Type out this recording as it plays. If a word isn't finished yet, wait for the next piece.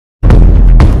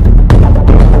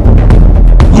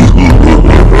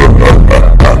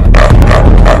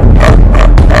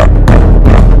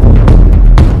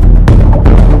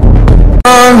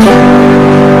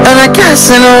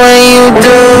in the way you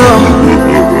do.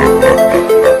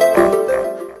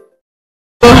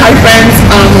 Hi friends,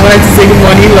 I wanted to say good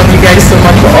morning. Love you guys so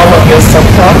much for all of your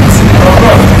support.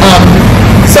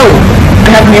 So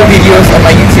I have new videos on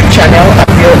my YouTube channel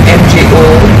at RealsMJO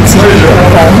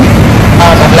TV.com.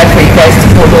 I'd like for you guys to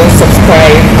follow,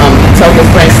 subscribe, tell your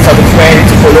friends, tell a friend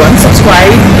to follow and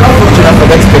subscribe. Do not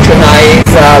forget to patronize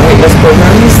weightless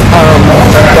programs.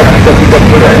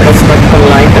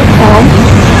 www.RealsMJO.com.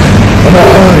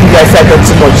 You guys said that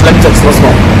too much. Let me talk so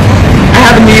small. I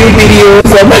have new videos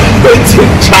on my YouTube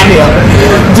channel.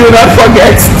 Do not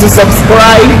forget to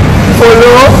subscribe,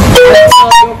 follow,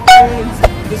 tell your friends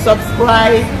to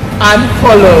subscribe and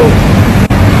follow.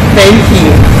 Thank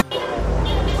you.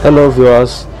 Hello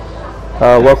viewers,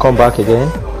 welcome back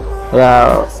again.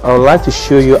 I would like to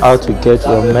show you how to get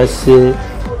your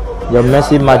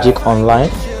messy magic online.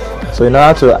 So in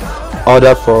order to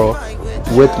order for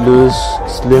weight loss,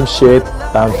 slim shape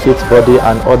and fit body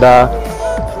and other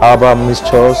herbal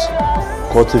mixtures,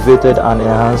 cultivated and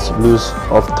enhanced loss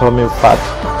of tummy fat,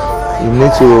 you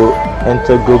need to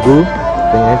enter Google.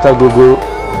 When you enter Google,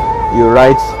 you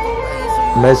write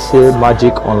messy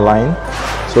magic online.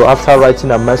 So after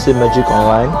writing a messy magic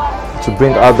online, to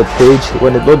bring out the page,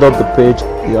 when it loads up the page,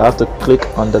 you have to click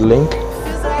on the link.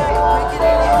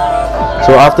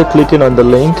 So after clicking on the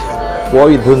link, what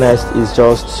you do next is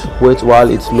just wait while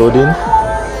it's loading.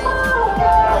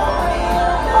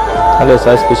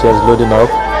 LSI special is loading up.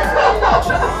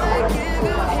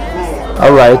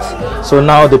 Alright, so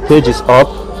now the page is up.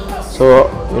 So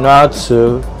you know how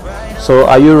to, so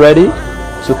are you ready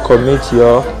to commit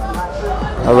your,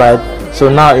 alright, so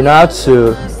now you know how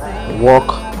to work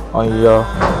on your,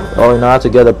 or you know how to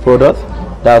get a product.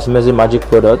 That's Messy Magic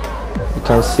product. You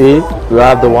can see we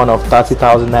have the one of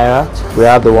 30,000 naira, we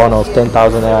have the one of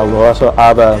 10,000 naira, we also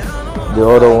have the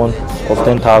other one of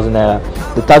 10,000 naira.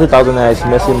 The 30,000 naira is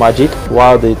Messy Magic,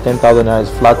 while the 10,000 naira is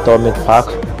flat tummy pack,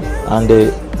 and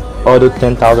the other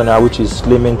 10,000 naira, which is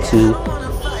slimming tea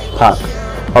pack.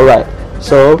 Alright,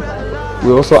 so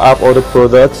we also have other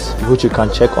products which you can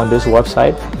check on this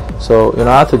website. So you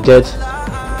know how to get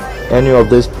any of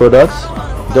these products,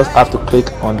 you just have to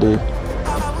click on the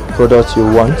product you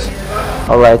want.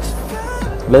 Alright,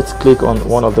 let's click on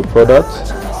one of the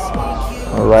products.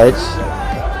 Alright,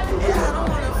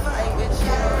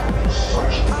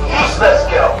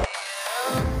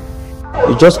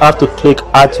 you just have to click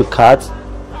add to cart.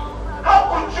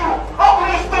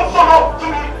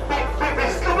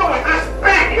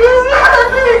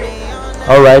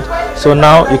 Alright, so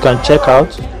now you can check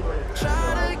out.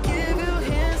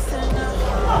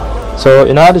 So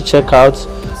in order to check out,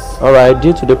 alright,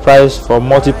 due to the price for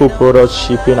multiple products,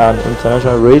 shipping and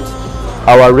international rates,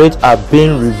 our rates are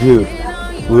being reviewed.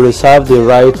 We reserve the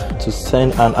right to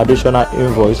send an additional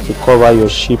invoice to cover your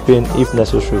shipping if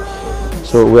necessary.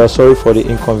 So we are sorry for the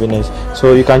inconvenience.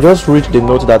 So you can just read the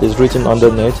note that is written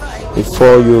underneath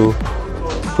before you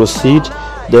proceed.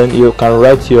 Then you can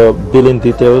write your billing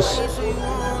details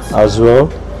as well.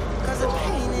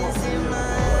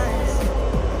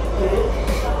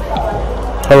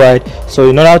 Alright, so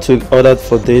in order to order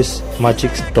for this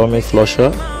magic tummy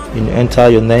flusher, you enter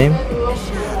your name,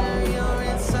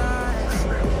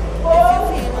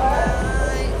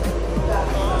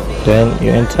 then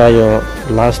you enter your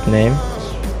last name,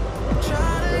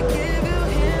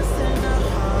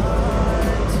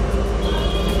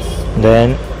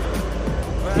 then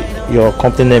your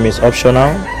company name is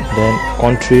optional, then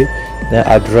country, then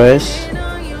address,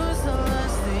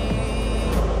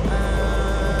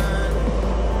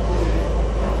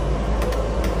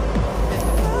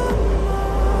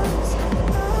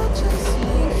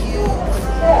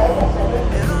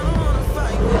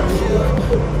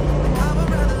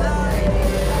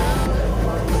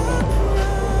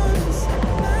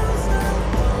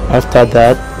 after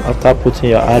that, after putting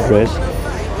your address,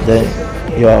 then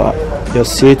your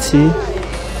city,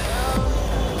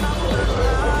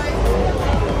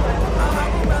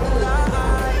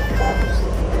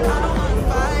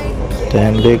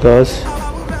 then Lagos,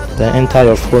 then enter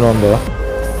your phone number,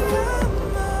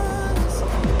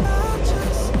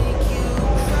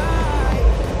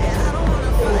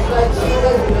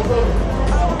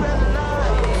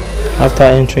 after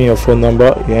entering your phone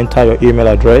number, you enter your email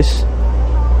address,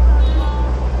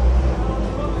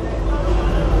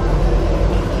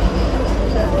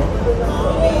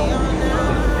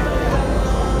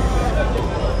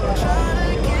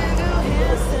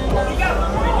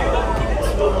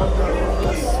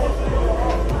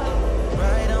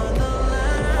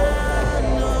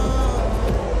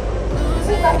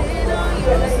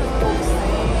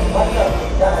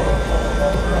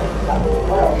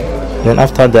 Then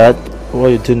after that, what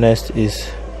you do next is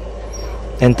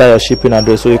enter your shipping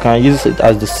address. So you can use it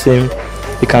as the same.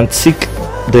 You can tick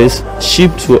this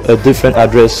ship to a different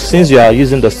address since you are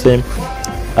using the same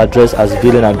address as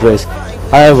billing address.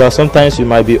 However, sometimes you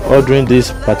might be ordering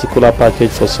this particular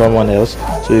package for someone else,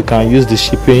 so you can use the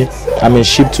ship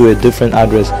to a different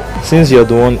address. Since you're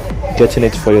the one getting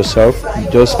it for yourself,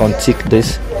 just untick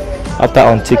this. After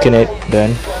unticking it,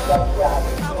 then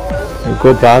you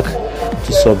go back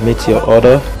to submit your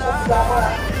order.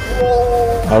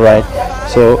 Alright,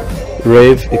 so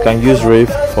Rave, you can use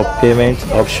Rave for payment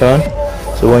option.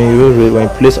 So when you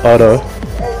place order,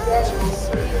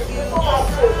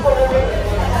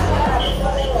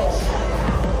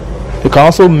 you can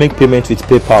also make payment with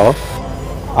PayPal.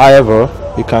 However,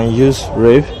 you can use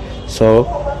Rave. So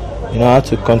you know how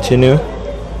to continue,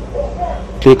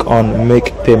 click on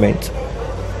make payment.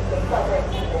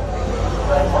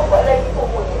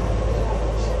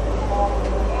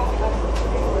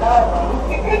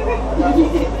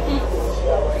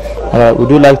 Alright, would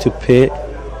you like to pay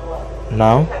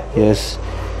now? Yes.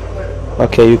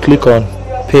 Okay, you click on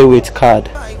pay with card.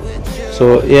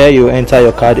 So here you enter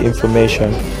your card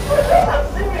information.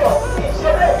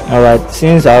 Alright,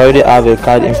 since I already have a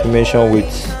card information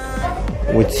with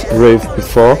Rave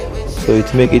before, so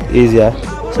it make it easier.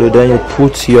 So then you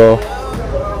put your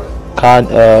card,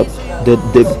 the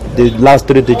last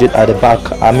 3 digits at the back,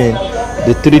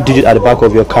 the 3 digits at the back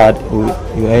of your card,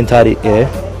 you enter it here.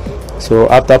 So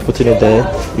after putting it there,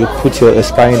 you put your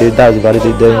expiring date, that's valid,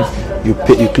 then you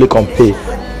click on pay.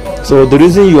 So the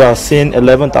reason you are seeing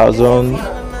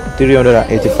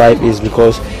 11,385 is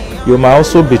because you might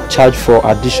also be charged for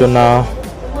additional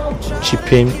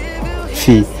shipping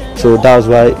fee. So that's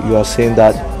why you are seeing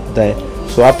that there.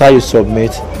 So after you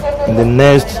submit, in the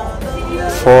next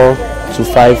 4 to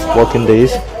 5 working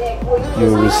days,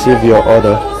 you will receive your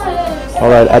order.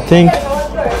 Alright, I think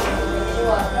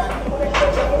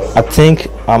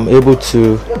I'm able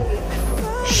to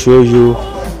show you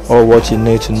all what you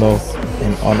need to know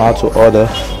on how to order.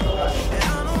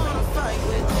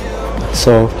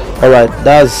 So alright,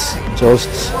 that's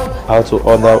just how to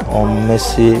order on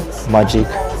Mercy Magic.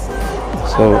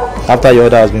 So after your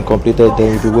order has been completed,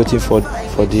 then you'll be waiting for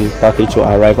the package to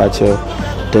arrive at your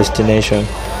destination.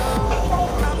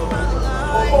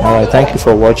 Alright, thank you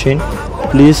for watching.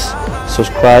 Please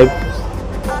subscribe,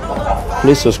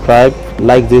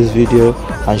 like this video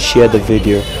and share the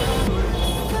video.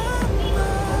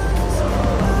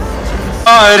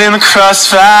 In the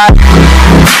crossfire.